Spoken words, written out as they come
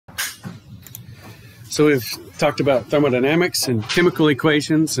So we've talked about thermodynamics and chemical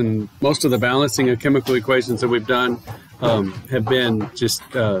equations, and most of the balancing of chemical equations that we've done have been just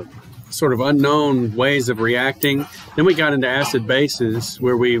sort of unknown ways of reacting. Then we got into acid bases,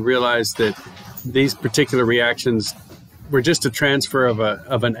 where we realized that these particular reactions were just a transfer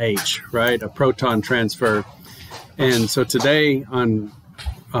of an H, right? A proton transfer. And so today on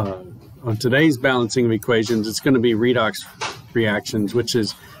today's balancing of equations, it's going to be redox reactions, which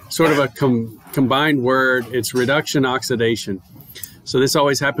is sort of a combined word. It's reduction oxidation. So this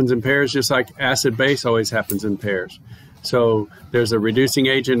always happens in pairs, just like acid base always happens in pairs. So there's a reducing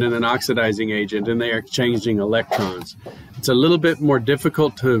agent and an oxidizing agent, and they are exchanging electrons. It's a little bit more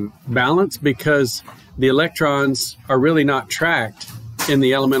difficult to balance because the electrons are really not tracked in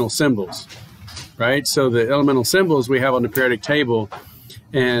the elemental symbols, right? So the elemental symbols we have on the periodic table,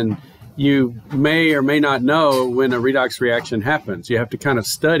 and you may or may not know when a redox reaction happens. You have to kind of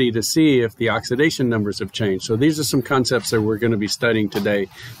study to see if the oxidation numbers have changed. So these are some concepts that we're going to be studying today.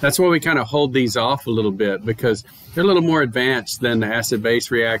 That's why we kind of hold these off a little bit, because they're a little more advanced than the acid-base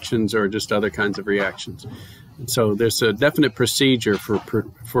reactions or just other kinds of reactions. And so there's a definite procedure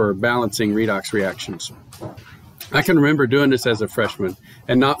for balancing redox reactions. I can remember doing this as a freshman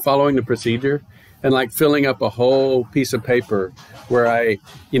and not following the procedure, and like filling up a whole piece of paper where I,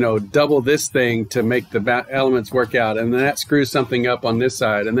 double this thing to make the elements work out, and then that screws something up on this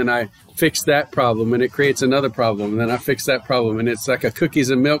side, and then I fix that problem and it creates another problem, and then I fix that problem, and it's like a cookies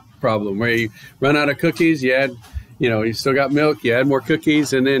and milk problem where you run out of cookies, you add, you still got milk, you add more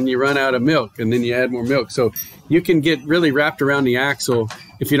cookies, and then you run out of milk, and then you add more milk. So you can get really wrapped around the axle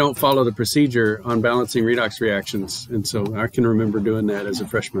if you don't follow the procedure on balancing redox reactions. And so I can remember doing that as a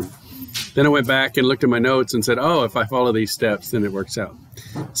freshman. Then I went back and looked at my notes and said, oh, if I follow these steps, then it works out.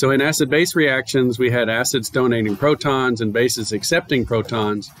 So in acid-base reactions, we had acids donating protons and bases accepting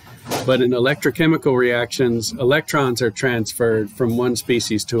protons. But in electrochemical reactions, electrons are transferred from one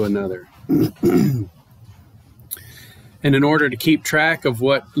species to another. And in order to keep track of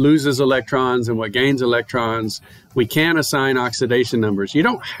what loses electrons and what gains electrons, we can assign oxidation numbers. You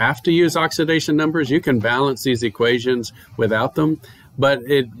don't have to use oxidation numbers. You can balance these equations without them, but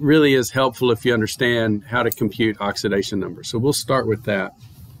it really is helpful if you understand how to compute oxidation numbers. So we'll start with that.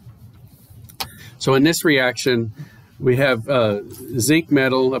 So in this reaction, we have zinc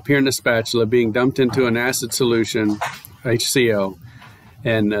metal up here in the spatula being dumped into an acid solution, HCl.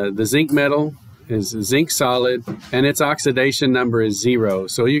 And the zinc metal is zinc solid, and its oxidation number is 0.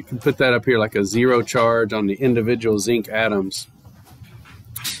 So you can put that up here like a 0 charge on the individual zinc atoms.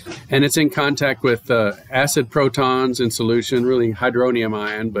 And it's in contact with acid protons in solution, really hydronium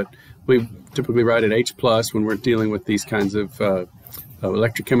ion, but we typically write it H+ when we're dealing with these kinds of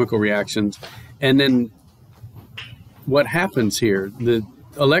electrochemical reactions. And then what happens here? The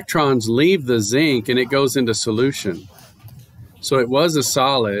electrons leave the zinc and it goes into solution. So it was a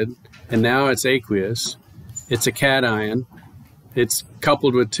solid, and now it's aqueous. It's a cation. It's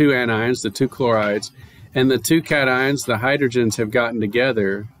coupled with two anions, the two chlorides, and the two cations, the hydrogens, have gotten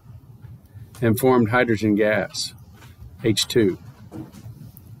together and formed hydrogen gas, H2.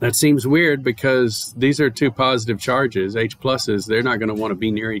 That seems weird because these are two positive charges, H+s. They're not going to want to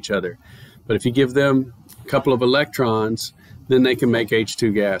be near each other. But if you give them a couple of electrons, then they can make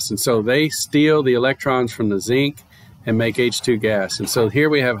H2 gas. And so they steal the electrons from the zinc and make H2 gas. And so here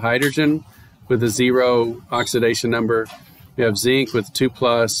we have hydrogen with a 0 oxidation number. We have zinc with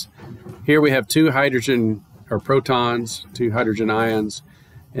 2+. Here we have two hydrogen or protons, two hydrogen ions.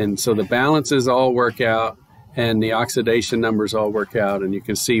 And so the balances all work out and the oxidation numbers all work out, and you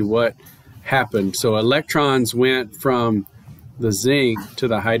can see what happened. So electrons went from the zinc to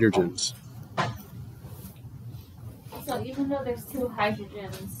the hydrogens. So even though there's two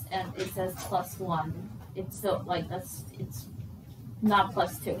hydrogens and it says +1, it's still like it's not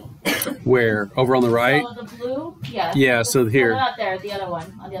 +2. Where? Over on the right? So the blue, yeah. Yeah, so here. Not there, the other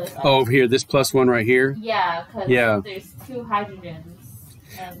one on the other side. Oh, over here, this +1 right here? Yeah, because there's two hydrogens.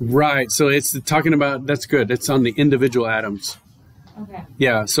 Right, so it's talking about, that's good, it's on the individual atoms. Okay.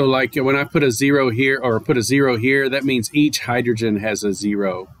 Yeah, so like when I put a 0 here or put a 0 here, that means each hydrogen has a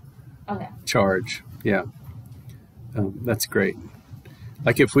 0 charge. Yeah, that's great.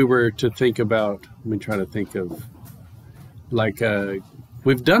 Like if we were to think about, let me try to think of, like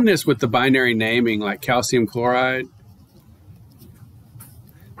we've done this with the binary naming, like calcium chloride.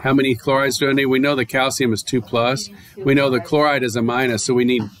 How many chlorides do I need? We know the calcium is 2+. We know the chloride is a -, so we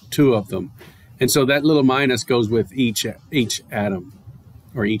need 2 of them. And so that little minus goes with each atom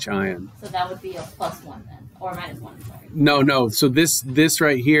or each ion. So that would be a +1 then, or -1, sorry. No. So this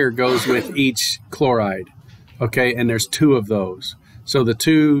right here goes with each chloride, okay? And there's 2 of those. So the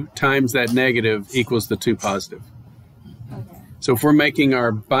 2 times that negative equals the 2 positive. Okay. So if we're making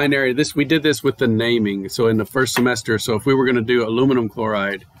our binary, we did this with the naming. So in the first semester, so if we were going to do aluminum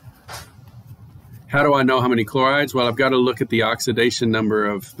chloride, how do I know how many chlorides? Well, I've got to look at the oxidation number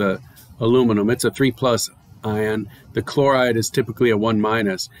of the aluminum. It's a 3+ ion. The chloride is typically a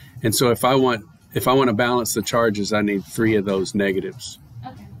 1-. And so if I want to balance the charges, I need 3 of those negatives.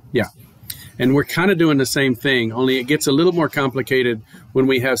 Okay. Yeah. And we're kind of doing the same thing, only it gets a little more complicated when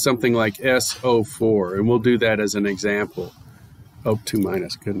we have something like SO4, and we'll do that as an example. Oh,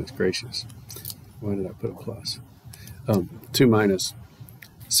 2-. Goodness gracious. Why did I put a plus? 2-.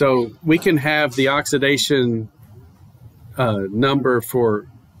 So we can have the oxidation number for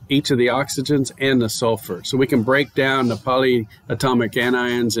each of the oxygens and the sulfur. So we can break down the polyatomic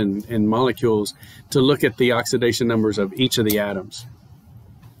anions and molecules to look at the oxidation numbers of each of the atoms.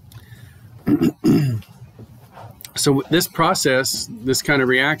 So this process, this kind of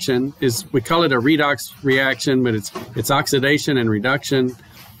reaction, we call it a redox reaction, but it's oxidation and reduction.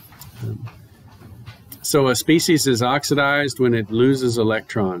 So a species is oxidized when it loses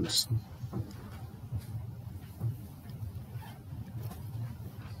electrons.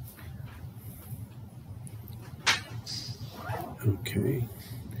 Okay.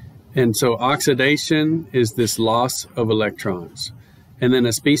 And so oxidation is this loss of electrons. And then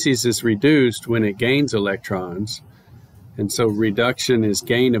a species is reduced when it gains electrons. And so reduction is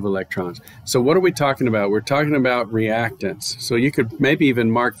gain of electrons. So what are we talking about? We're talking about reactants. So you could maybe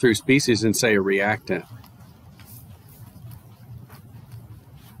even mark through species and say a reactant.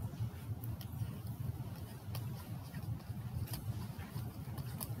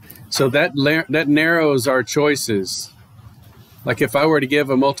 So that narrows our choices. Like if I were to give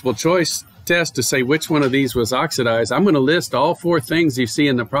a multiple choice test to say which one of these was oxidized, I'm going to list all 4 things you see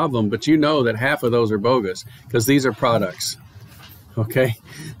in the problem, but you know that half of those are bogus because these are products. Okay?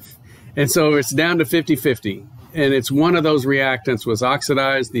 And so it's down to 50-50. And it's one of those reactants was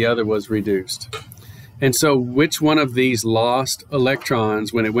oxidized, the other was reduced. And so which one of these lost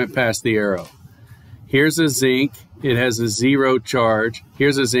electrons when it went past the arrow? Here's a zinc, it has a 0 charge.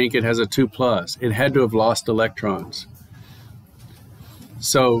 Here's a zinc, it has a 2+. It had to have lost electrons.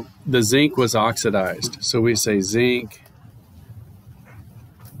 So the zinc was oxidized. So we say zinc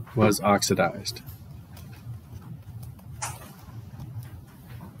was oxidized.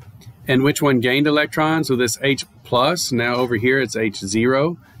 And which one gained electrons? So this H+, now over here it's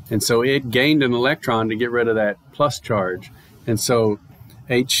H0. And so it gained an electron to get rid of that plus charge. And so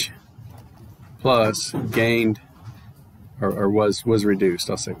H+ gained or was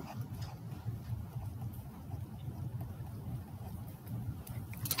reduced, I'll say.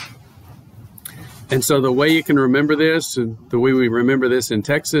 And so the way you can remember this, the way we remember this in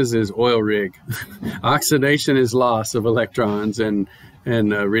Texas is oil rig. Oxidation is loss of electrons and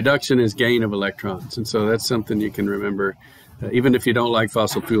reduction is gain of electrons. And so that's something you can remember. Even if you don't like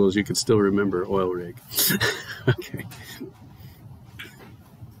fossil fuels, you can still remember oil rig. Okay.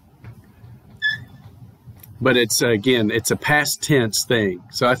 But it's, again, it's a past tense thing.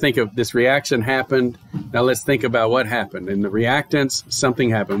 So I think of this reaction happened. Now let's think about what happened. In the reactants,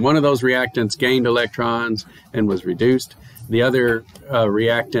 something happened. One of those reactants gained electrons and was reduced. The other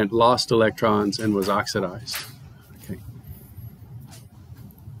reactant lost electrons and was oxidized. Okay.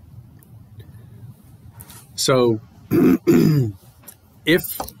 So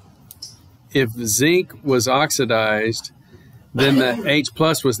if zinc was oxidized, then the H+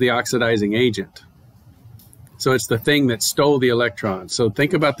 was the oxidizing agent. So it's the thing that stole the electrons. So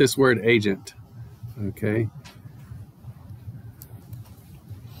think about this word agent, okay?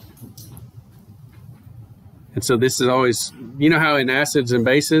 And so this is always, you know how in acids and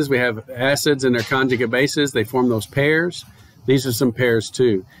bases, we have acids and their conjugate bases, they form those pairs. These are some pairs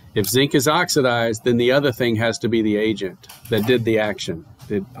too. If zinc is oxidized, then the other thing has to be the agent that did the action,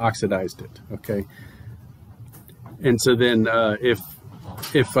 that oxidized it, okay? And so then if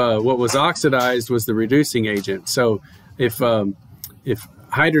what was oxidized was the reducing agent. So if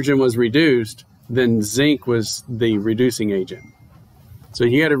hydrogen was reduced, then zinc was the reducing agent. So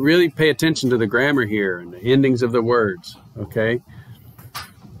you got to really pay attention to the grammar here and the endings of the words, okay?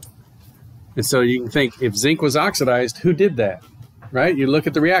 And so you can think, if zinc was oxidized, who did that, right? You look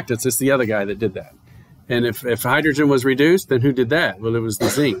at the reactants, it's the other guy that did that. And if hydrogen was reduced, then who did that? Well, it was the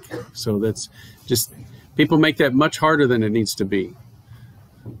zinc. So that's just, people make that much harder than it needs to be.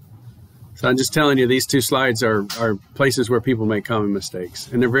 So I'm just telling you, these 2 slides are places where people make common mistakes.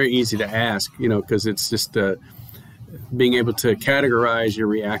 And they're very easy to ask, you know, because it's just being able to categorize your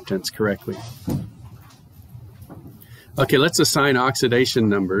reactants correctly. Okay, let's assign oxidation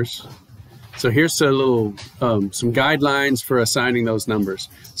numbers. So here's a little, some guidelines for assigning those numbers.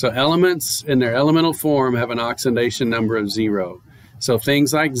 So elements in their elemental form have an oxidation number of 0. So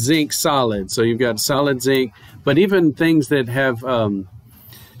things like zinc solid, so you've got solid zinc, but even things that have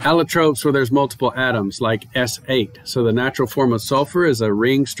allotropes where there's multiple atoms, like S8. So the natural form of sulfur is a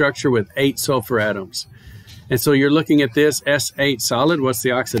ring structure with 8 sulfur atoms. And so you're looking at this S8 solid. What's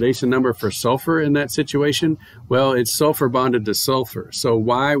the oxidation number for sulfur in that situation? Well, it's sulfur bonded to sulfur. So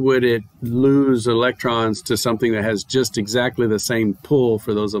why would it lose electrons to something that has just exactly the same pull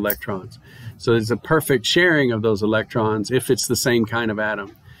for those electrons? So it's a perfect sharing of those electrons if it's the same kind of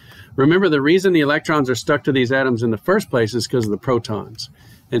atom. Remember, the reason the electrons are stuck to these atoms in the first place is because of the protons.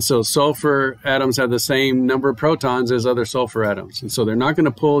 And so sulfur atoms have the same number of protons as other sulfur atoms. And so they're not going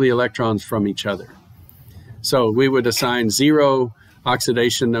to pull the electrons from each other. So we would assign 0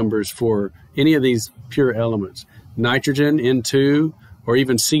 oxidation numbers for any of these pure elements. Nitrogen, N2, or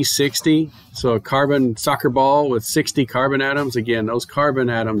even C60. So a carbon soccer ball with 60 carbon atoms. Again, those carbon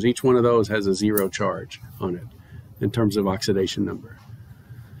atoms, each one of those has a 0 charge on it in terms of oxidation number.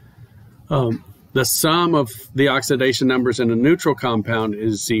 The sum of the oxidation numbers in a neutral compound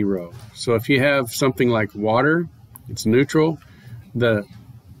is 0. So if you have something like water, it's neutral. The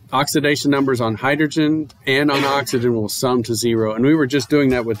oxidation numbers on hydrogen and on oxygen will sum to 0. And we were just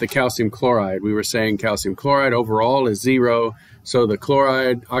doing that with the calcium chloride. We were saying calcium chloride overall is 0. So the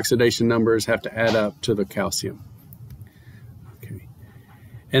chloride oxidation numbers have to add up to the calcium. Okay.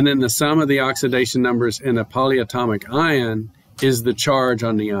 And then the sum of the oxidation numbers in a polyatomic ion is the charge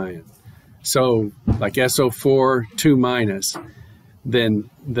on the ion. So like SO4, 2-,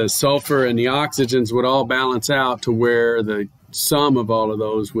 then the sulfur and the oxygens would all balance out to where the sum of all of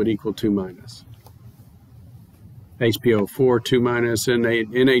those would equal 2-. HPO4,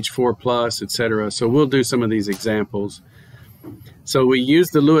 2-, NH4+, etc. So we'll do some of these examples. So we use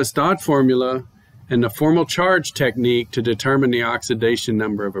the Lewis-Dot formula and the formal charge technique to determine the oxidation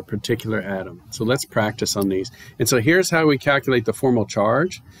number of a particular atom. So let's practice on these. And so here's how we calculate the formal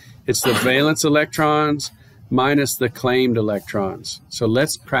charge. It's the valence electrons minus the claimed electrons. So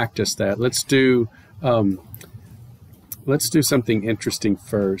let's practice that. Let's do something interesting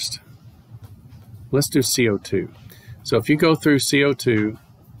first. Let's do CO2. So if you go through CO2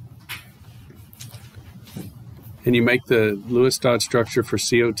 and you make the Lewis-Dot structure for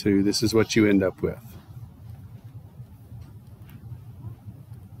CO2, this is what you end up with.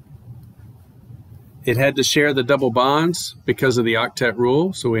 It had to share the double bonds because of the octet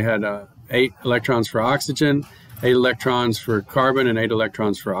rule. So we had 8 electrons for oxygen, 8 electrons for carbon, and 8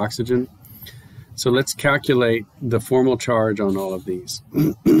 electrons for oxygen. So let's calculate the formal charge on all of these.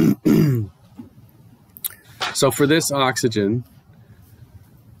 So for this oxygen,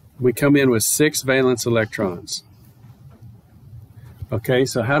 we come in with 6 valence electrons. Okay,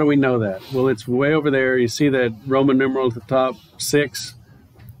 so how do we know that? Well, it's way over there. You see that Roman numeral at the top, 6?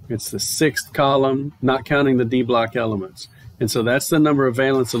 It's the 6th column, not counting the D block elements. And so that's the number of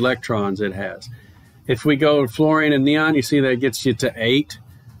valence electrons it has. If we go fluorine and neon, you see that gets you to 8.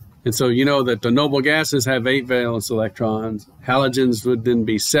 And so you know that the noble gases have 8 valence electrons. Halogens would then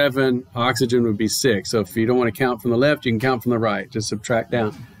be 7. Oxygen would be 6. So if you don't want to count from the left, you can count from the right. Just subtract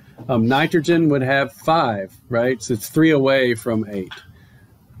down. Nitrogen would have 5, right? So it's 3 away from 8.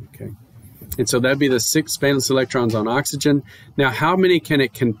 Okay. And so that'd be the 6 valence electrons on oxygen. Now, how many can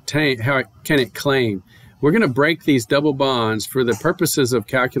it contain? How can it claim? We're going to break these double bonds for the purposes of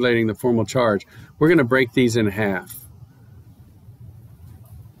calculating the formal charge. We're going to break these in half.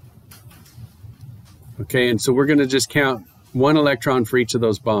 Okay, and so we're going to just count 1 electron for each of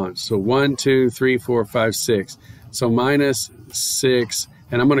those bonds. So 1, 2, 3, 4, 5, 6. So minus 6,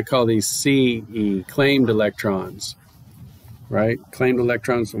 and I'm going to call these CE, claimed electrons. Right? Claimed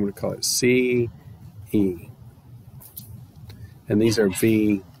electrons, I'm going to call it CE. And these are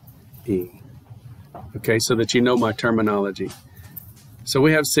VE. Okay, so that you know my terminology. So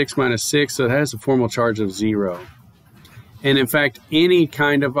we have 6 minus 6, so it has a formal charge of 0. And in fact, any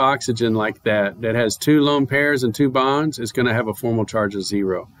kind of oxygen like that, that has 2 lone pairs and 2 bonds, is going to have a formal charge of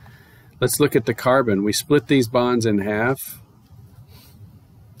 0. Let's look at the carbon. We split these bonds in half.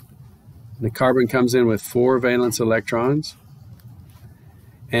 The carbon comes in with 4 valence electrons.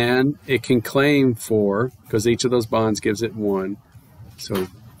 And it can claim 4, because each of those bonds gives it 1. So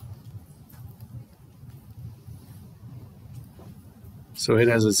it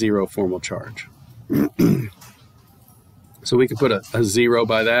has a 0 formal charge. So we could put a 0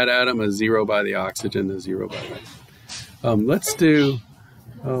 by that atom, a 0 by the oxygen, a 0 by that. Let's do...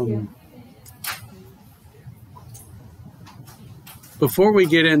 before we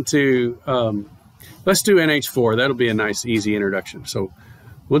get into... let's do NH4. That'll be a nice, easy introduction. So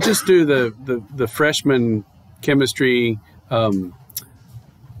We'll just do the freshman chemistry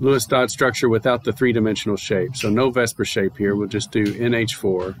Lewis dot structure without the three-dimensional shape. So no Vesper shape here. We'll just do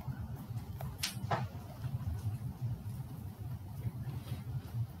NH4.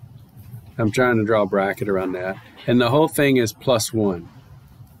 I'm trying to draw a bracket around that. And the whole thing is +1.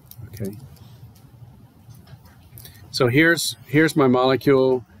 Okay. So here's my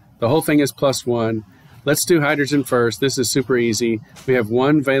molecule. The whole thing is +1. Let's do hydrogen first. This is super easy. We have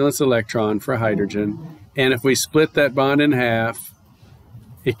one valence electron for hydrogen. And if we split that bond in half,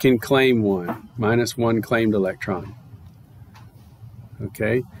 it can claim one, -1 claimed electron.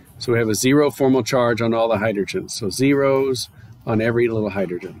 Okay, so we have a 0 formal charge on all the hydrogens. So zeros on every little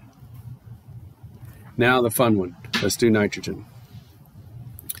hydrogen. Now the fun one. Let's do nitrogen.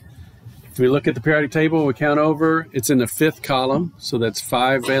 If we look at the periodic table, we count over, it's in the 5th column. So that's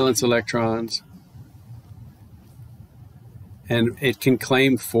 5 valence electrons. And it can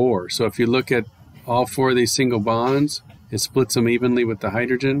claim 4. So if you look at all 4 of these single bonds, it splits them evenly with the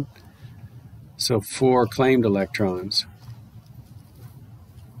hydrogen. So 4 claimed electrons.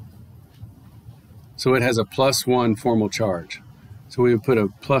 So it has a +1 formal charge. So we would put a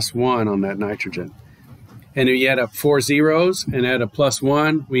 +1 on that nitrogen. And if you add up 4 zeros and add a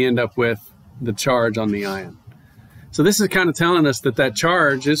 +1, we end up with the charge on the ion. So this is kind of telling us that that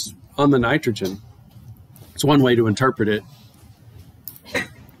charge is on the nitrogen. It's one way to interpret it.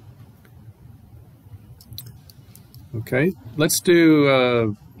 Okay, let's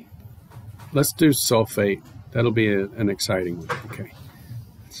do sulfate. That'll be an exciting one. Okay,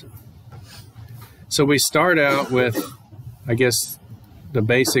 so we start out with, I guess, the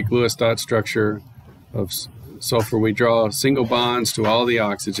basic Lewis dot structure of sulfur. We draw single bonds to all the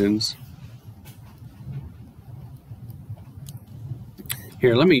oxygens.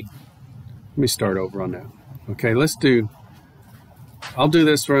 Here, let me start over on that. Okay, I'll do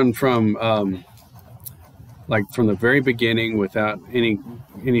this one from from the very beginning without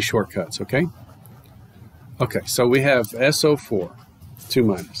any shortcuts, okay? Okay, so we have SO4,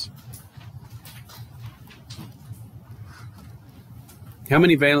 2-. How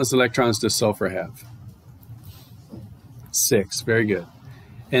many valence electrons does sulfur have? 6, very good.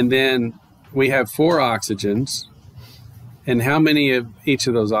 And then we have 4 oxygens. And how many of each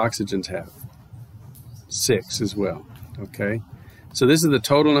of those oxygens have? 6 as well, okay? So this is the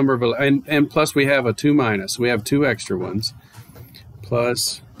total number of, and plus we have a 2-. We have 2 extra ones,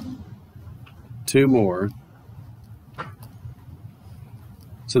 plus 2 more.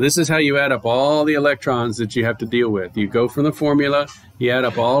 So this is how you add up all the electrons that you have to deal with. You go from the formula, you add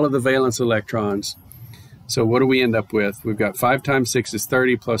up all of the valence electrons. So what do we end up with? We've got 5 times 6 is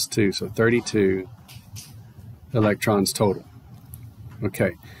 30 plus 2, so 32 electrons total.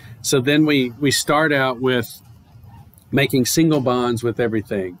 Okay, so then we start out with making single bonds with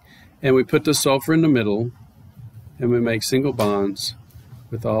everything. And we put the sulfur in the middle, and we make single bonds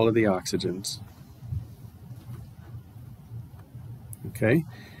with all of the oxygens. Okay,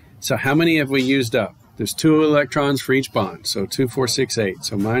 so how many have we used up? There's 2 electrons for each bond, so 2, 4, 6, 8.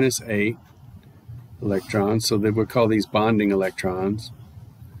 So -8 electrons, so that we'll call these bonding electrons.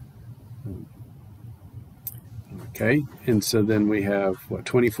 Okay, and so then we have, what,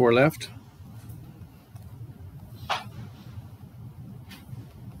 24 left?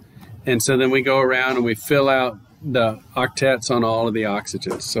 And so then we go around and we fill out the octets on all of the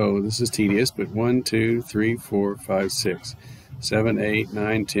oxygens. So this is tedious, but 1, 2, 3, 4, 5, 6, 7, 8,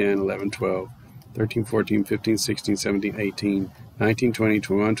 9, 10, 11, 12, 13, 14, 15, 16, 17, 18, 19, 20,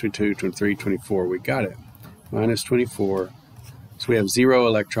 21, 22, 23, 24. We got it. -24. So we have 0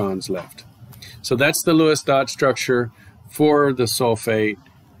 electrons left. So that's the Lewis dot structure for the sulfate.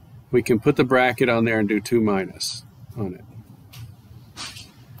 We can put the bracket on there and do 2- on it.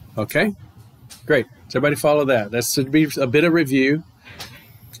 Okay, great. Does everybody follow that? That should be a bit of review.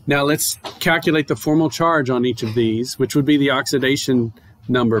 Now let's calculate the formal charge on each of these, which would be the oxidation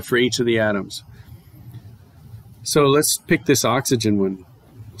number for each of the atoms. So let's pick this oxygen one.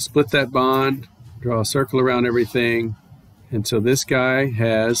 Split that bond, draw a circle around everything. And so this guy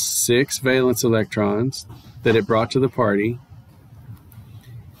has 6 valence electrons that it brought to the party.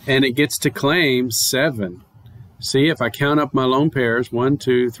 And it gets to claim 7. See, if I count up my lone pairs, 1,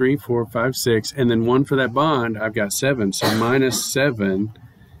 2, 3, 4, 5, 6, and then 1 for that bond, I've got 7. So -7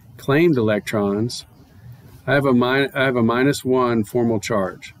 claimed electrons. I have a -1 formal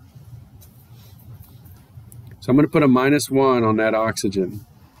charge. So I'm going to put a -1 on that oxygen.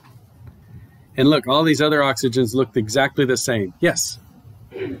 And look, all these other oxygens look exactly the same. Yes?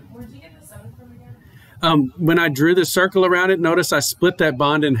 Where'd you get the 7 from again? When I drew the circle around it, notice I split that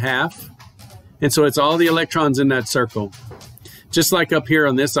bond in half. And so it's all the electrons in that circle. just like up here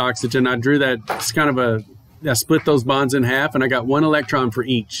on this oxygen, I drew that, it's kind of I split those bonds in half, and I got 1 electron for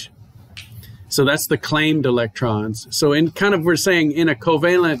each. So that's the claimed electrons. So in kind of, we're saying in a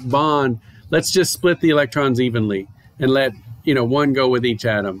covalent bond, let's just split the electrons evenly and let, you know, 1 go with each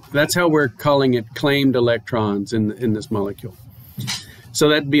atom. That's how we're calling it claimed electrons in this molecule. So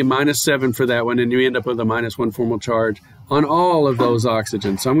that'd be a -7 for that one, and you end up with a -1 formal charge on all of those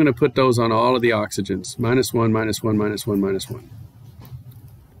oxygens. So I'm going to put those on all of the oxygens. -1, -1, -1, -1.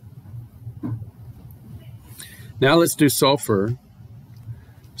 Now let's do sulfur.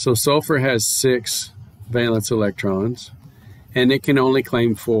 So sulfur has 6 valence electrons, and it can only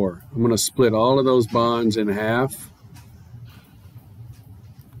claim 4. I'm going to split all of those bonds in half.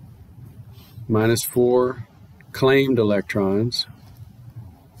 -4 claimed electrons.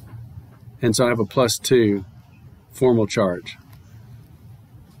 And so I have a +2 formal charge.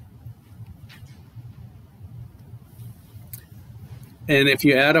 And if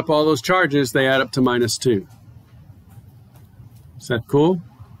you add up all those charges, they add up to -2. Is that cool?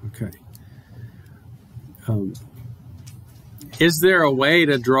 Okay. Is there a way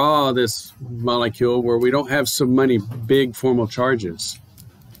to draw this molecule where we don't have so many big formal charges?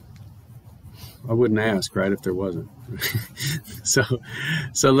 I wouldn't ask, right, if there wasn't.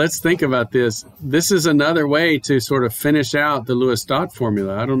 So let's think about this. This is another way to sort of finish out the Lewis dot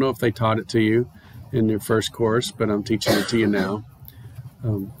formula. I don't know if they taught it to you in your first course, but I'm teaching it to you now.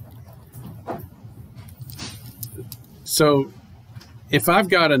 So if I've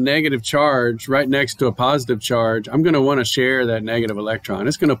got a negative charge right next to a positive charge, I'm going to want to share that negative electron.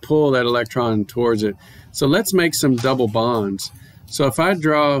 It's going to pull that electron towards it. So let's make some double bonds. So if I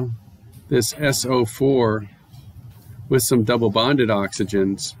draw this SO4 with some double bonded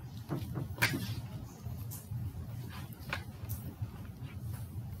oxygens,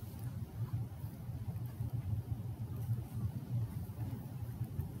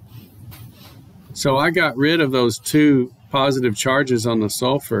 so I got rid of those 2 positive charges on the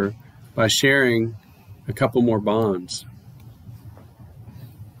sulfur by sharing a couple more bonds.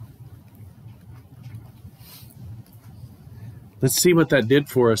 Let's see what that did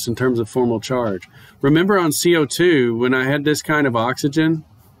for us in terms of formal charge. Remember on CO2, when I had this kind of oxygen,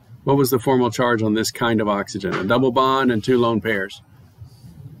 what was the formal charge on this kind of oxygen? A double bond and 2 lone pairs.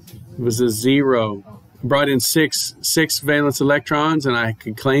 It was a 0. I brought in six valence electrons, and I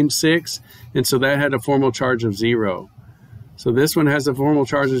could claim 6, and so that had a formal charge of 0. So this one has a formal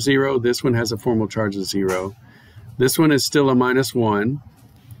charge of 0. This one has a formal charge of 0. This one is still a -1.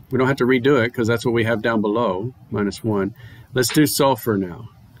 We don't have to redo it because that's what we have down below, -1. Let's do sulfur now.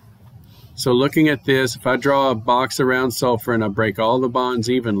 So looking at this, if I draw a box around sulfur and I break all the bonds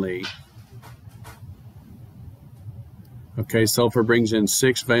evenly, okay, sulfur brings in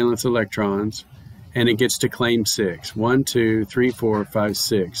 6 valence electrons, and it gets to claim 6. 1, 2, 3, 4, 5,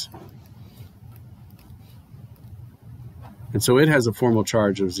 6. And so it has a formal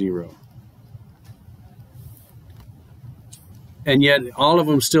charge of 0. And yet all of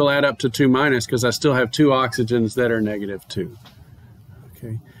them still add up to 2- because I still have 2 oxygens that are -2.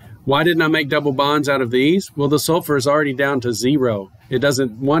 Okay. Why didn't I make double bonds out of these? Well, the sulfur is already down to 0. It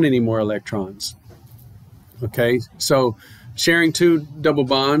doesn't want any more electrons. Okay, so sharing 2 double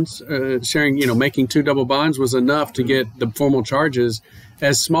bonds, making 2 double bonds was enough to get the formal charges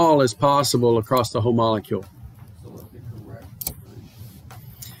as small as possible across the whole molecule.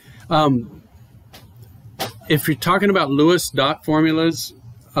 If you're talking about Lewis dot formulas,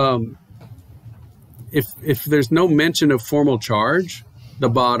 if there's no mention of formal charge, the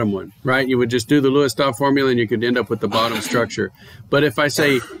bottom one, right? You would just do the Lewis dot formula and you could end up with the bottom structure. But if I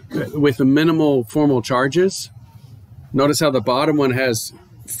say with the minimal formal charges, notice how the bottom one has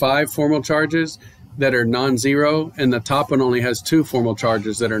 5 formal charges that are non-zero, and the top one only has 2 formal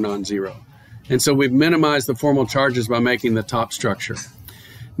charges that are non-zero. And so we've minimized the formal charges by making the top structure.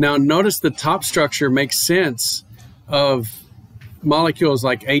 Now notice the top structure makes sense of molecules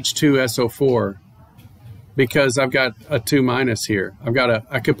like H2SO4 because I've got a 2- here.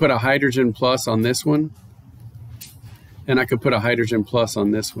 I could put a hydrogen plus on this one, and I could put a hydrogen plus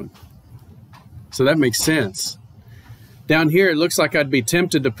on this one. So that makes sense. Down here, it looks like I'd be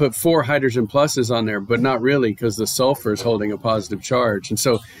tempted to put 4 hydrogen pluses on there, but not really because the sulfur is holding a positive charge. And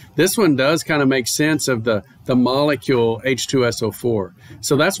so this one does kind of make sense of the molecule H2SO4.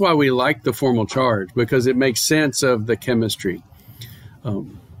 So that's why we like the formal charge, because it makes sense of the chemistry.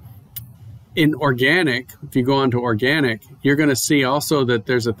 In organic, if you go on to organic, you're going to see also that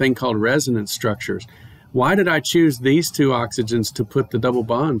there's a thing called resonance structures. Why did I choose these 2 oxygens to put the double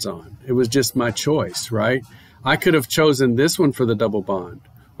bonds on? It was just my choice, right? I could have chosen this one for the double bond,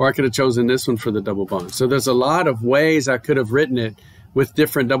 or I could have chosen this one for the double bond. So there's a lot of ways I could have written it with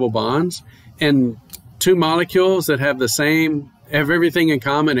different double bonds. And two molecules that have everything in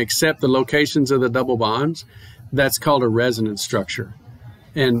common except the locations of the double bonds, that's called a resonance structure.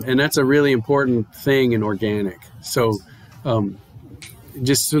 And that's a really important thing in organic. So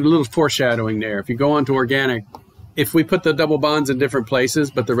just a little foreshadowing there. If you go on to organic, if we put the double bonds in different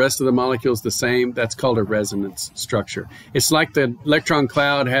places, but the rest of the molecules the same, that's called a resonance structure. It's like the electron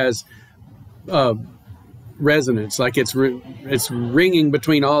cloud has resonance, like it's ringing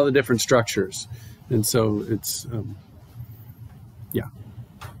between all the different structures. And so it's, yeah.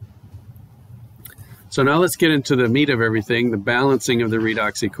 So now let's get into the meat of everything, the balancing of the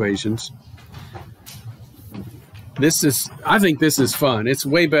redox equations. I think this is fun. It's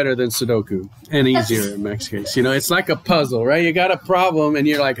way better than Sudoku and easier in Max case. You know, it's like a puzzle, right? You got a problem and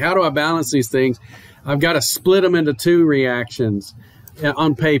you're like, how do I balance these things? I've got to split them into two reactions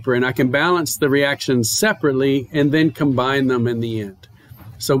on paper, and I can balance the reactions separately and then combine them in the end.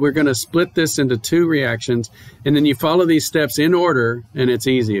 So we're going to split this into two reactions, and then you follow these steps in order, and it's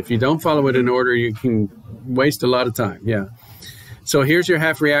easy. If you don't follow it in order, you can waste a lot of time. Yeah. So here's your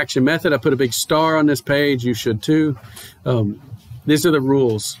half reaction method. I put a big star on this page. You should too. These are the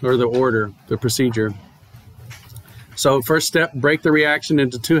rules, or the order, the procedure. So first step, break the reaction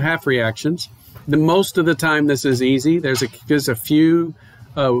into two half reactions. Most of the time this is easy. There's a few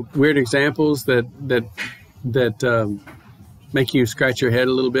weird examples that make you scratch your head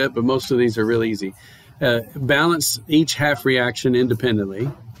a little bit, but most of these are real easy. Balance each half reaction independently.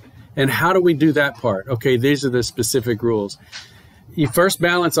 And how do we do that part? Okay, these are the specific rules. You first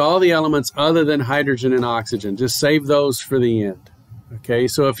balance all the elements other than hydrogen and oxygen. Just save those for the end. Okay,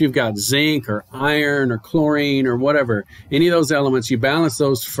 so if you've got zinc or iron or chlorine or whatever, any of those elements, you balance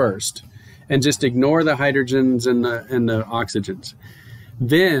those first and just ignore the hydrogens and the oxygens.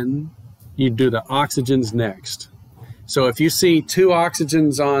 Then you do the oxygens next. So if you see two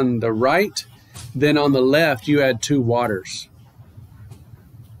oxygens on the right, then on the left you add two waters.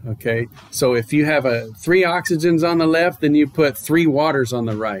 Okay, so if you have three oxygens on the left, then you put three waters on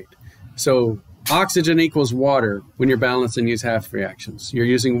the right. So oxygen equals water when you're balancing these half reactions. You're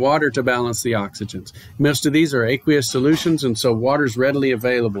using water to balance the oxygens. Most of these are aqueous solutions, and so water is readily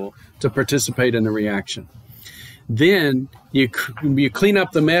available to participate in the reaction. Then you clean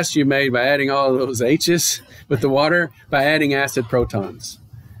up the mess you made by adding all of those H's with the water by adding acid protons.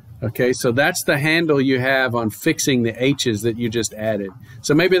 Okay, so that's the handle you have on fixing the H's that you just added.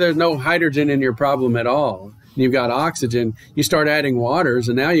 So maybe there's no hydrogen in your problem at all. You've got oxygen. You start adding waters,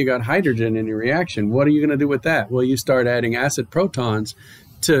 and now you got hydrogen in your reaction. What are you going to do with that? Well, you start adding acid protons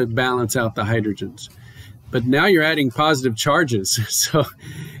to balance out the hydrogens. But now you're adding positive charges. So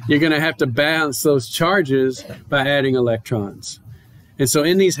you're going to have to balance those charges by adding electrons. And so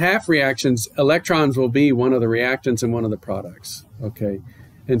in these half reactions, electrons will be one of the reactants and one of the products. Okay.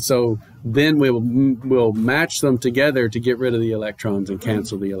 And so then we'll match them together to get rid of the electrons and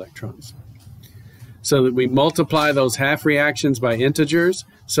cancel the electrons. So that we multiply those half reactions by integers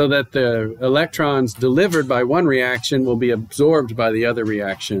so that the electrons delivered by one reaction will be absorbed by the other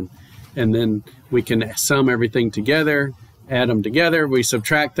reaction. And then we can sum everything together, add them together. We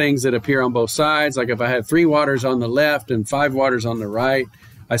subtract things that appear on both sides. Like if I had 3 waters on the left and 5 waters on the right,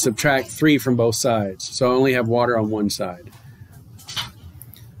 I subtract 3 from both sides. So I only have water on one side.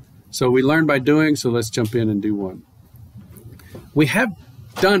 So we learn by doing, so let's jump in and do one. We have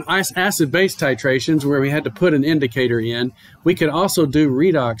done acid-base titrations where we had to put an indicator in. We could also do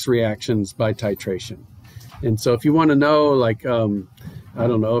redox reactions by titration. And so if you want to know, like, I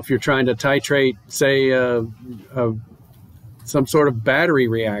don't know, if you're trying to titrate, say, some sort of battery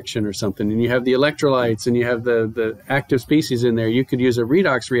reaction or something, and you have the electrolytes and you have the active species in there, you could use a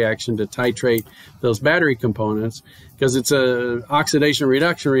redox reaction to titrate those battery components because it's a oxidation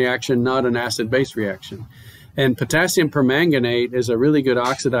reduction reaction, not an acid-base reaction. And potassium permanganate is a really good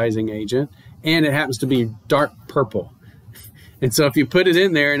oxidizing agent, and it happens to be dark purple. And so if you put it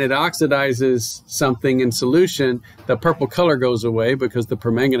in there and it oxidizes something in solution, the purple color goes away because the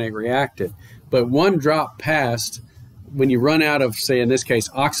permanganate reacted. But one drop passed, when you run out of, say in this case,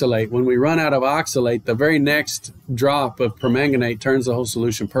 oxalate, when we run out of oxalate, the very next drop of permanganate turns the whole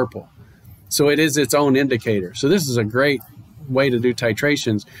solution purple. So it is its own indicator. So this is a great way to do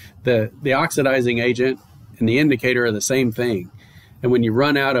titrations. The oxidizing agent and the indicator are the same thing. And when you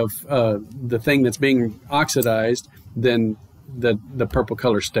run out of the thing that's being oxidized, then the purple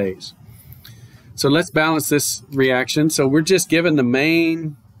color stays. So let's balance this reaction. So we're just given the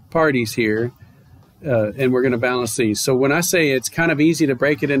main parties here, and we're going to balance these. So when I say it's kind of easy to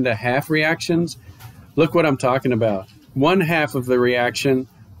break it into half reactions, look what I'm talking about. One half of the reaction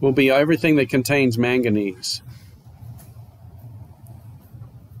will be everything that contains manganese.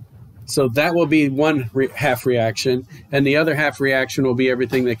 So that will be one half reaction, and the other half reaction will be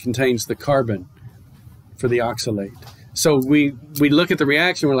everything that contains the carbon for the oxalate. So we look at the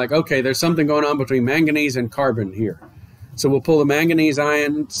reaction, we're like, okay, there's something going on between manganese and carbon here. So we'll pull the manganese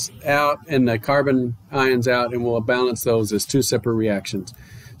ions out and the carbon ions out, and we'll balance those as two separate reactions.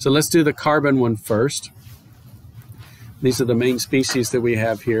 So let's do the carbon one first. These are the main species that we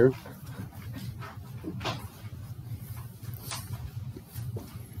have here.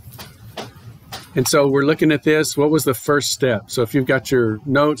 And so we're looking at this. What was the first step? So if you've got your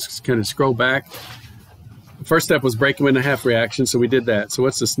notes, kind of scroll back. The first step was break them into half reaction, so we did that. So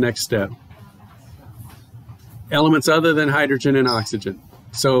what's this next step? Elements other than hydrogen and oxygen.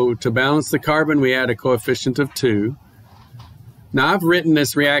 So to balance the carbon, we add a coefficient of 2. Now, I've written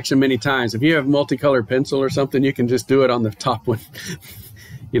this reaction many times. If you have multicolored pencil or something, you can just do it on the top one,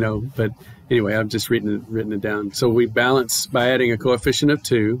 you know. But anyway, I've just written it down. So we balance by adding a coefficient of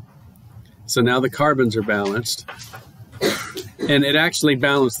 2. So now the carbons are balanced. And it actually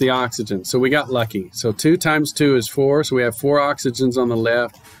balanced the oxygen. So we got lucky. So 2 times 2 is 4. So we have 4 oxygens on the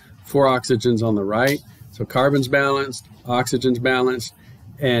left, 4 oxygens on the right. So carbon's balanced, oxygen's balanced.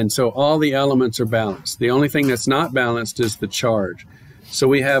 And so all the elements are balanced. The only thing that's not balanced is the charge. So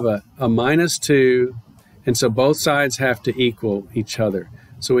we have a -2, and so both sides have to equal each other.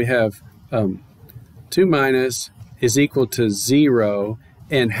 So we have 2 minus is equal to 0.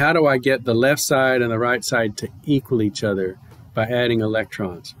 And how do I get the left side and the right side to equal each other? By adding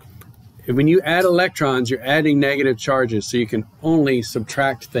electrons. And when you add electrons, you're adding negative charges, so you can only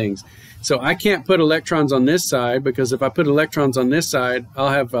subtract things. So I can't put electrons on this side, because if I put electrons on this side, I'll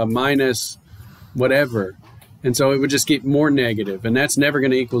have a minus whatever. And so it would just get more negative, and that's never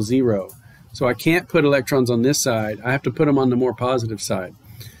going to equal 0. So I can't put electrons on this side. I have to put them on the more positive side.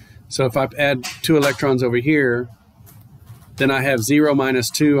 So if I add 2 electrons over here, then I have 0 minus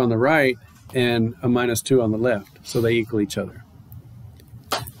 2 on the right and a minus 2 on the left. So they equal each other.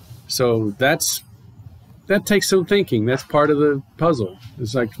 So that takes some thinking. That's part of the puzzle.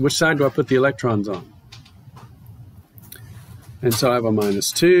 It's like, which side do I put the electrons on? And so I have a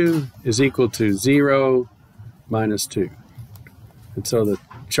 -2 is equal to 0 minus 2. And so the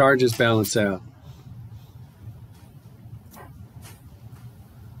charges balance out.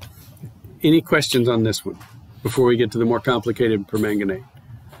 Any questions on this one before we get to the more complicated permanganate?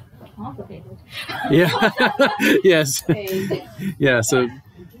 Complicated. Yeah. Yes. Yeah, so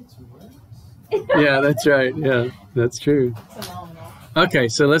yeah, that's right. Yeah, that's true. Phenomenal. Okay,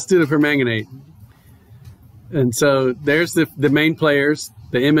 so let's do the permanganate. And so there's the main players.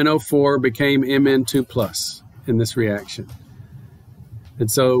 The MnO4 became Mn2+ in this reaction.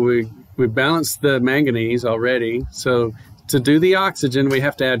 And so we balanced the manganese already. So to do the oxygen, we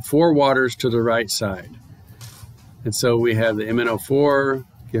have to add 4 waters to the right side. And so we have the MnO4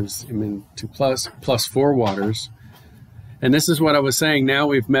 gives Mn2+ plus 4 waters. And this is what I was saying. Now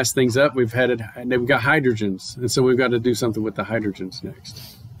we've messed things up. We've got hydrogens. And so we've got to do something with the hydrogens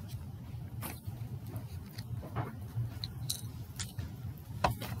next.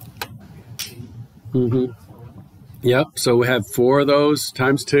 Yep, so we have 4 of those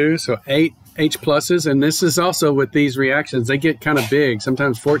times 2, so 8 H pluses. And this is also with these reactions, they get kind of big,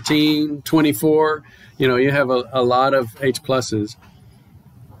 sometimes 14, 24. You know, you have a lot of H pluses.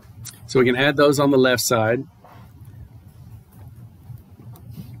 So we can add those on the left side.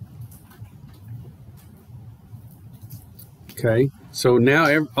 Okay, so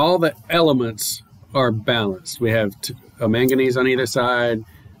now all the elements are balanced. We have a manganese on either side,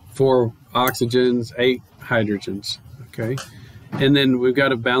 4 oxygens, 8 hydrogens, okay? And then we've got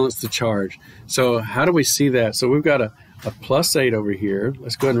to balance the charge. So how do we see that? So we've got a +8 over here.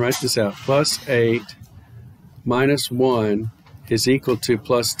 Let's go ahead and write this out. +8 minus 1 is equal to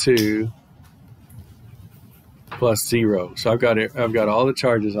 +2 plus 0. So I've got all the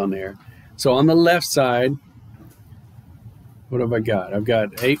charges on there. So on the left side, what have I got? I've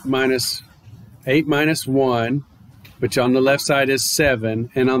got 8 minus 1, which on the left side is 7,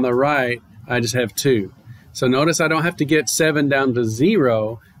 and on the right, I just have 2. So notice I don't have to get 7 down to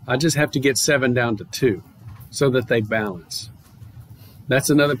 0, I just have to get 7 down to 2, so that they balance. That's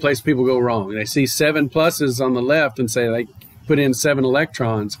another place people go wrong. They see 7 pluses on the left and say, like, put in 7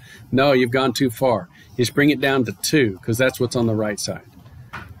 electrons. No, you've gone too far. You just bring it down to 2, because that's what's on the right side.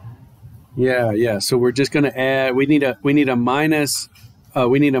 Yeah. So we're just going to add. We need a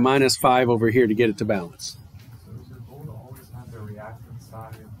 -5 over here to get it to balance. So is your goal to always have the reactant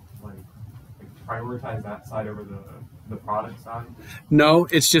side, like prioritize that side over the product side? No,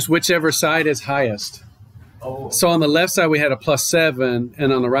 it's just whichever side is highest. So on the left side we had a +7,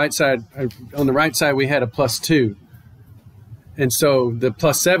 and on the right side we had a +2. And so the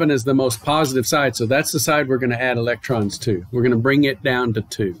 +7 is the most positive side. So that's the side we're going to add electrons to. We're going to bring it down to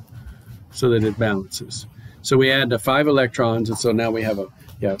 2 so that it balances. So we add the 5 electrons, and so now we have a,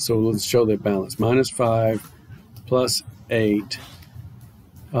 so let's show the balance. -5 + 8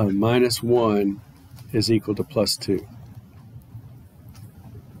 -1 is equal to +2.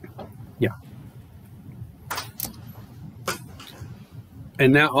 Yeah.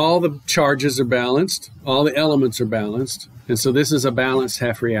 And now all the charges are balanced, all the elements are balanced, and so this is a balanced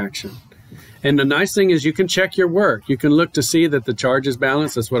half reaction. And the nice thing is you can check your work. You can look to see that the charge is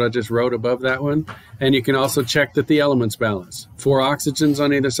balanced. That's what I just wrote above that one. And you can also check that the elements balance. 4 oxygens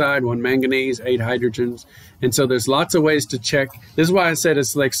on either side, 1 manganese, 8 hydrogens. And so there's lots of ways to check. This is why I said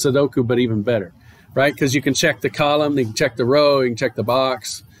it's like Sudoku, but even better, right? Because you can check the column, you can check the row, you can check the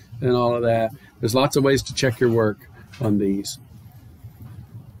box, and all of that. There's lots of ways to check your work on these.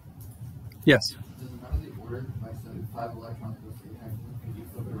 Yes? Does it matter the order? If I said 5 electrons plus 8 hydrogens, could you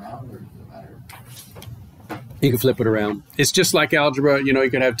flip it around, or does it matter? You can flip it around. It's just like algebra. You know, you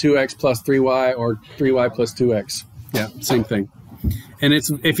could have 2x plus 3y or 3y plus 2x. Yeah, same thing. And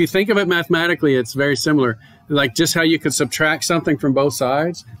it's, if you think of it mathematically, it's very similar. Like just how you could subtract something from both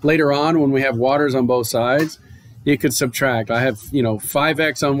sides. Later on, when we have waters on both sides, you could subtract. I have,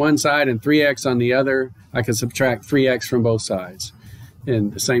 5x on one side and 3x on the other. I could subtract 3x from both sides.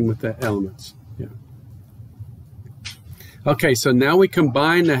 And the same with the elements. Yeah. Okay, so now we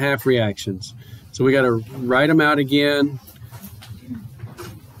combine the half reactions. So we got to write them out again.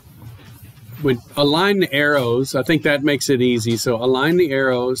 We align the arrows. I think that makes it easy. So align the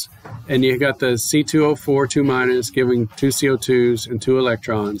arrows, and you got the C2O4 2- giving 2 CO2s and 2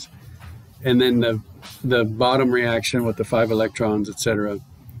 electrons, and then the bottom reaction with the 5 electrons, etc.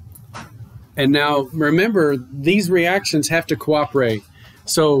 And now remember, these reactions have to cooperate.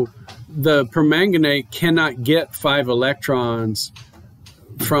 So the permanganate cannot get 5 electrons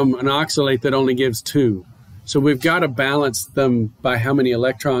from an oxalate that only gives 2. So we've got to balance them by how many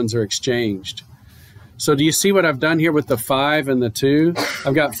electrons are exchanged. So do you see what I've done here with the 5 and the 2?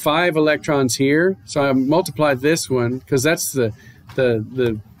 I've got 5 electrons here. So I multiply this one because that's the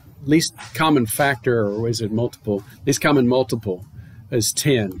least common factor, or is it multiple? Least common multiple is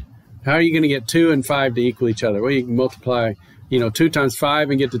 10. How are you going to get 2 and 5 to equal each other? Well, you can multiply 2 times 5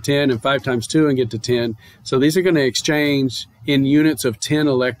 and get to 10, and 5 times 2 and get to 10. So these are going to exchange in units of 10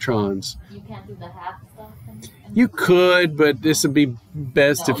 electrons. You can't do the half stuff? You could, but this would be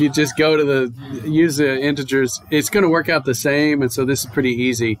best if you just go to use the integers. It's going to work out the same, and so this is pretty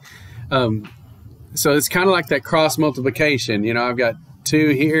easy. So it's kind of like that cross multiplication. I've got 2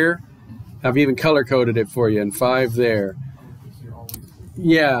 here. I've even color-coded it for you, and 5 there.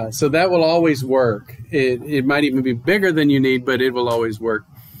 Yeah, so that will always work. It might even be bigger than you need, but it will always work.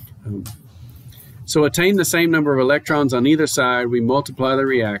 So attain the same number of electrons on either side. We multiply the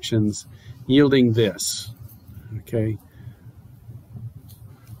reactions, yielding this. Okay.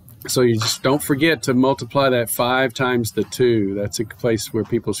 So you just don't forget to multiply that 5 times the 2. That's a place where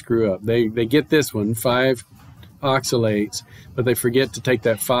people screw up. They get this one, 5 oxalates, but they forget to take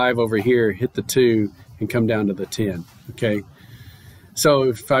that 5 over here, hit the 2, and come down to the 10. Okay.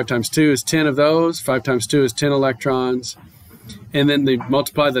 So 5 times 2 is 10 of those. 5 times 2 is 10 electrons. And then they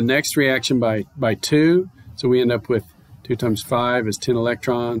multiply the next reaction by 2. So we end up with 2 times 5 is 10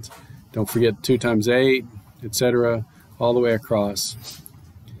 electrons. Don't forget 2 times 8, etc., all the way across.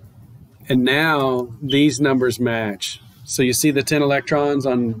 And now these numbers match. So you see the 10 electrons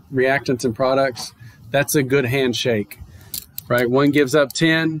on reactants and products? That's a good handshake, right? One gives up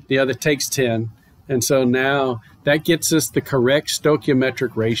 10, the other takes 10. And so now that gets us the correct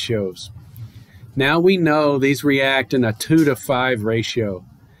stoichiometric ratios. Now we know these react in a 2-to-5 ratio.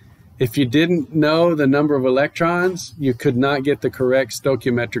 If you didn't know the number of electrons, you could not get the correct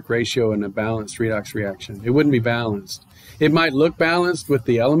stoichiometric ratio in a balanced redox reaction. It wouldn't be balanced. It might look balanced with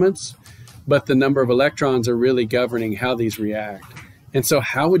the elements, but the number of electrons are really governing how these react. And so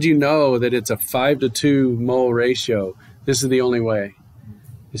how would you know that it's a 5-to-2 mole ratio? This is the only way,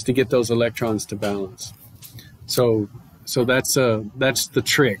 is to get those electrons to balance. So that's the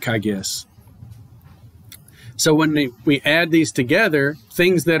trick, I guess. So when we add these together,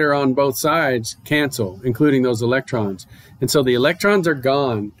 things that are on both sides cancel, including those electrons. And so the electrons are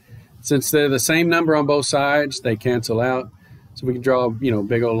gone. Since they're the same number on both sides, they cancel out. So we can draw, a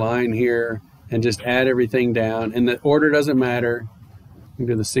big old line here and just add everything down. And the order doesn't matter. We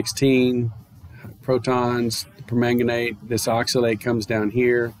can do the 16 protons, the permanganate, this oxalate comes down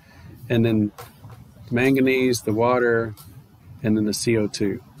here, and then manganese, the water, and then the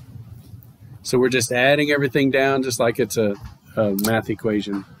CO2. So we're just adding everything down just like it's a math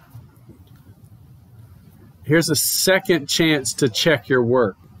equation. Here's a second chance to check your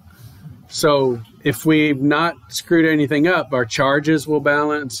work. So if we've not screwed anything up, our charges will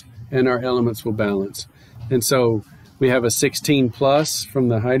balance and our elements will balance. And so we have a 16 plus from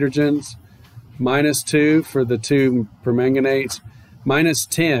the hydrogens, minus 2 for the 2 permanganates, minus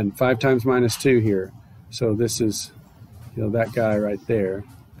 10, 5 times minus 2 here. So this is, you know, that guy right there.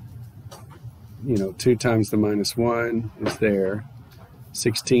 You know, 2 times the minus 1 is there.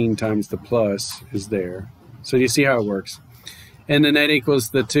 16 times the plus is there. So you see how it works. And then that equals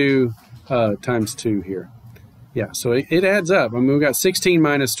the 2 times 2 here. Yeah, so it adds up. I mean, we've got 16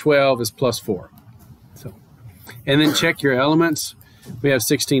 minus 12 is plus 4. So, and then check your elements. We have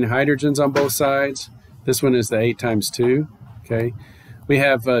 16 hydrogens on both sides. This one is the 8 times 2. Okay. We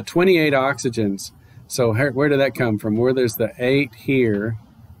have 28 oxygens. So where did that come from? Where there's the 8 here,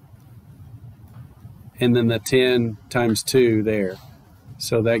 and then the 10 times 2 there.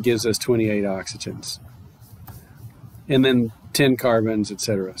 So that gives us 28 oxygens. And then 10 carbons,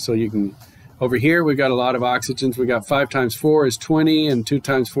 etc. So you can, over here we've got a lot of oxygens. We got 5 times 4 is 20, and 2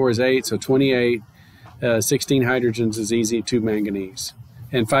 times 4 is 8, so 28. 16 hydrogens is easy, 2 manganese.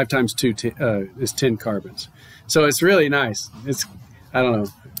 And 5 times 2 is 10 carbons. So it's really nice. It's, I don't know.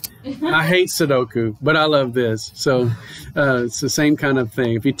 I hate Sudoku, but I love this. So it's the same kind of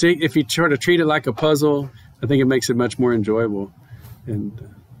thing. If you try to treat it like a puzzle, I think it makes it much more enjoyable.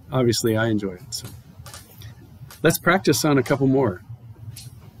 And obviously I enjoy it. So let's practice on a couple more.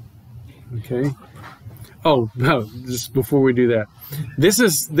 Okay. Oh, no, just before we do that. This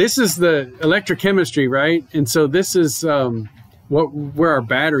is the electrochemistry, right? And so this is where our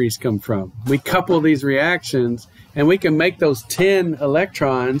batteries come from. We couple these reactions, and we can make those 10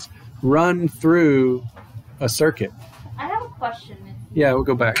 electrons run through a circuit. I have a question. Yeah, we'll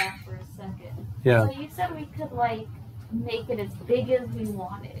go back for a second. Yeah. So you said we could like make it as big as we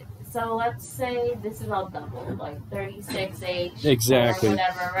wanted. So let's say this is all doubled, like 36H exactly. or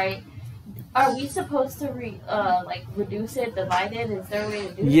whatever, right? Are we supposed to like reduce it, divide it? Is there a way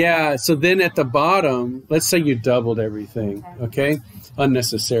to do that? Yeah, so then at the bottom, let's say you doubled everything, okay?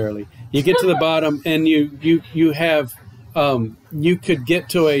 Unnecessarily. You get to the bottom and you have, you could get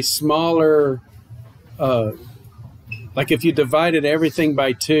to a smaller, like if you divided everything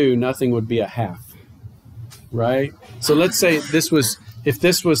by 2, nothing would be a half, right? So let's say if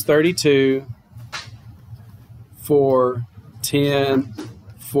this was 32, 4, 10,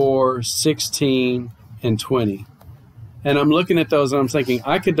 4, 16, and 20. And I'm looking at those and I'm thinking,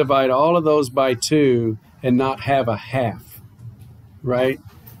 I could divide all of those by 2 and not have a half, right?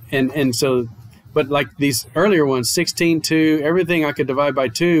 And so, but like these earlier ones, 16, 2, everything I could divide by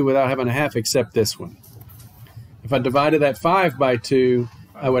 2 without having a half except this one. If I divided that 5 by 2,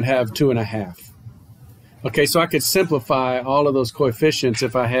 I would have 2.5. Okay, so I could simplify all of those coefficients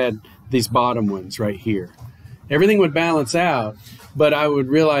if I had these bottom ones right here. Everything would balance out, but I would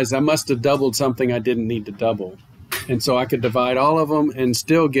realize I must have doubled something I didn't need to double. And so I could divide all of them and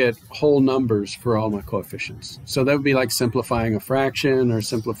still get whole numbers for all my coefficients. So that would be like simplifying a fraction or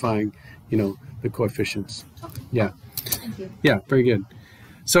simplifying, you know, the coefficients. Yeah. Thank you. Yeah, very good.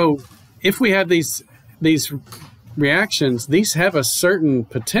 So if we have these reactions, these have a certain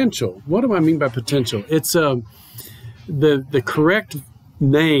potential. What do I mean by potential? It's the correct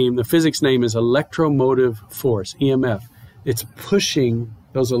name, the physics name is electromotive force, EMF. It's pushing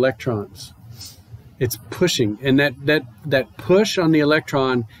those electrons. It's pushing, and that push on the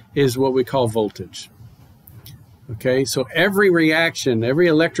electron is what we call voltage. Okay, so every reaction, every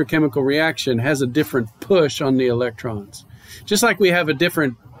electrochemical reaction has a different push on the electrons. Just like we have a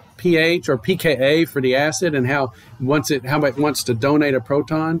different pH or pKa for the acid and how it wants to donate a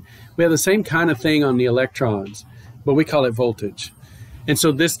proton, we have the same kind of thing on the electrons, but we call it voltage. And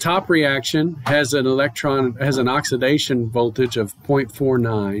so this top reaction has an oxidation voltage of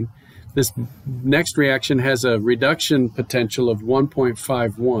 0.49. This next reaction has a reduction potential of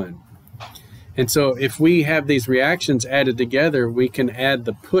 1.51. And so if we have these reactions added together, we can add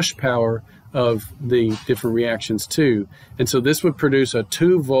the push power of the different reactions too. And so this would produce a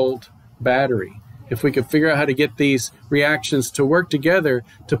 2-volt battery. If we could figure out how to get these reactions to work together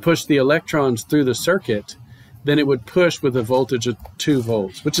to push the electrons through the circuit, then it would push with a voltage of 2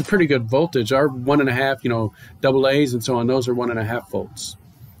 volts, which is pretty good voltage. Our 1.5, you know, double A's and so on, those are 1.5 volts.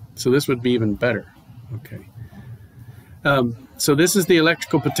 So this would be even better. Okay. So this is the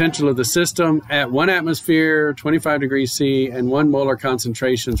electrical potential of the system at 1 atmosphere, 25 degrees C, and 1 molar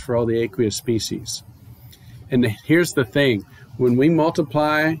concentrations for all the aqueous species. And here's the thing. When we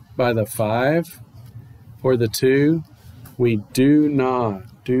multiply by the 5 or the 2, we do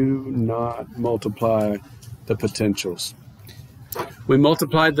not do not multiply the potentials. We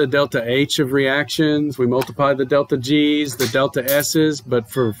multiplied the delta H of reactions, we multiplied the delta G's, the delta S's, but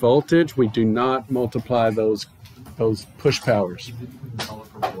for voltage, we do not multiply those push powers.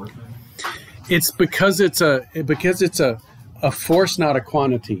 It's because it's a force, not a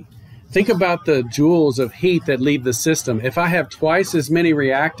quantity. Think about the joules of heat that leave the system. If I have twice as many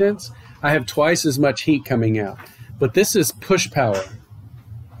reactants, I have twice as much heat coming out. But this is push power,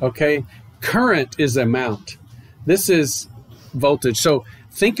 okay? Current is amount. This is voltage. So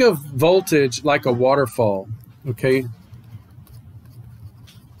think of voltage like a waterfall, okay?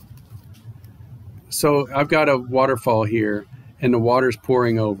 So I've got a waterfall here, and the water's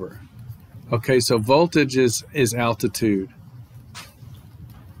pouring over. Okay, so voltage is altitude.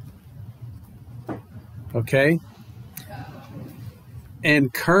 Okay?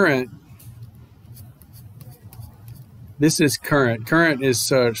 And current, this is current. Current is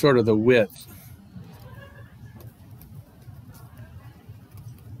sort of the width.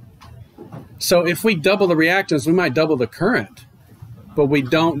 So if we double the reactance, we might double the current, but we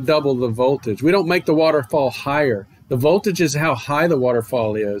don't double the voltage. We don't make the waterfall higher. The voltage is how high the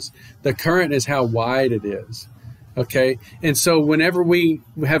waterfall is. The current is how wide it is. Okay? And so whenever we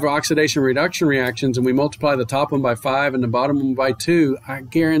have oxidation reduction reactions and we multiply the top one by 5 and the bottom one by 2, I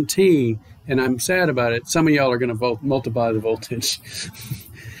guarantee, and I'm sad about it, some of y'all are going to multiply the voltage.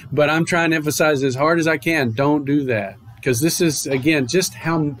 But I'm trying to emphasize as hard as I can, don't do that. Because this is, again, just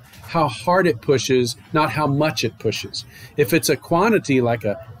how hard it pushes, not how much it pushes. If it's a quantity, like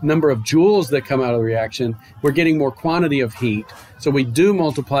a number of joules that come out of the reaction, we're getting more quantity of heat. So we do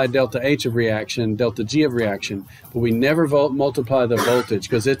multiply delta H of reaction, delta G of reaction, but we never multiply the voltage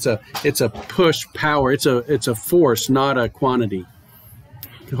because it's a push power. It's a force, not a quantity.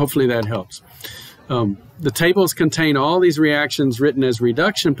 Hopefully that helps. The tables contain all these reactions written as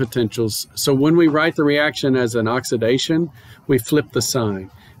reduction potentials. So when we write the reaction as an oxidation, we flip the sign.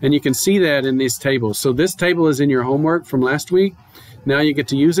 And you can see that in these tables. So this table is in your homework from last week. Now you get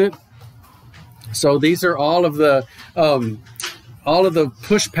to use it. So these are all of the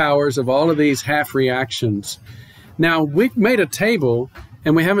push powers of all of these half reactions. Now we've made a table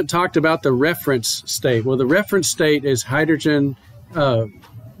and we haven't talked about the reference state. Well, the reference state is hydrogen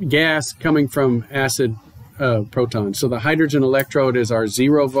gas coming from acid protons. So the hydrogen electrode is our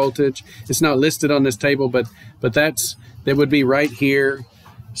 0 voltage. It's not listed on this table, but that would be right here.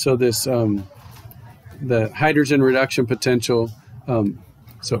 So this the hydrogen reduction potential.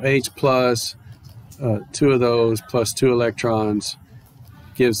 So H plus 2 of those plus 2 electrons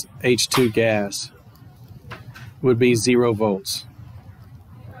gives H2 gas. Would be 0 volts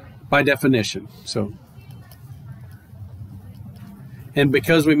by definition. So. And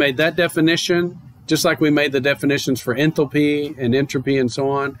because we made that definition, just like we made the definitions for enthalpy and entropy and so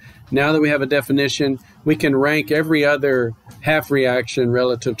on, now that we have a definition, we can rank every other half reaction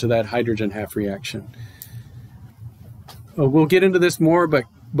relative to that hydrogen half reaction. We'll get into this more, but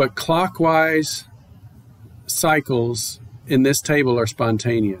clockwise cycles in this table are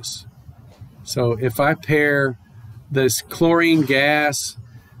spontaneous. So if I pair this chlorine gas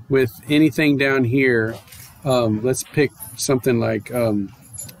with anything down here, let's pick something like,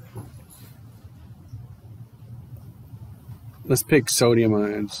 let's pick sodium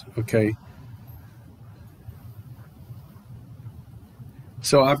ions, okay?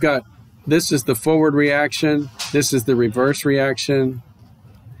 So I've got, this is the forward reaction, this is the reverse reaction.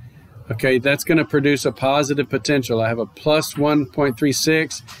 Okay, that's going to produce a positive potential. I have a plus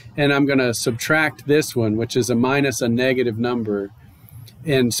 1.36, and I'm going to subtract this one, which is a minus a negative number.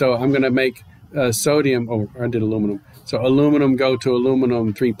 And so I'm going to make sodium, oh, I did aluminum. So aluminum go to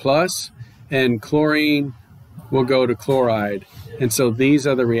aluminum 3+, and chlorine will go to chloride. And so these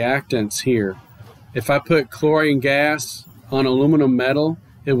are the reactants here. If I put chlorine gas on aluminum metal,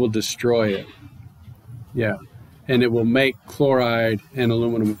 it will destroy it. Yeah. And it will make chloride and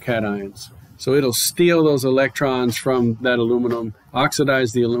aluminum cations. So it'll steal those electrons from that aluminum,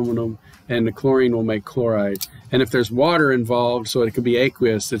 oxidize the aluminum, and the chlorine will make chloride. And if there's water involved, so it could be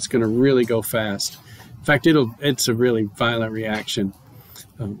aqueous, it's going to really go fast. In fact, it's a really violent reaction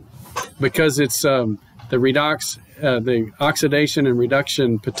because it's the redox, the oxidation and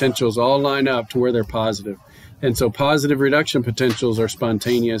reduction potentials all line up to where they're positive. And so positive reduction potentials are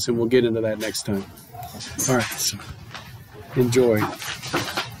spontaneous, and we'll get into that next time. All right, so enjoy.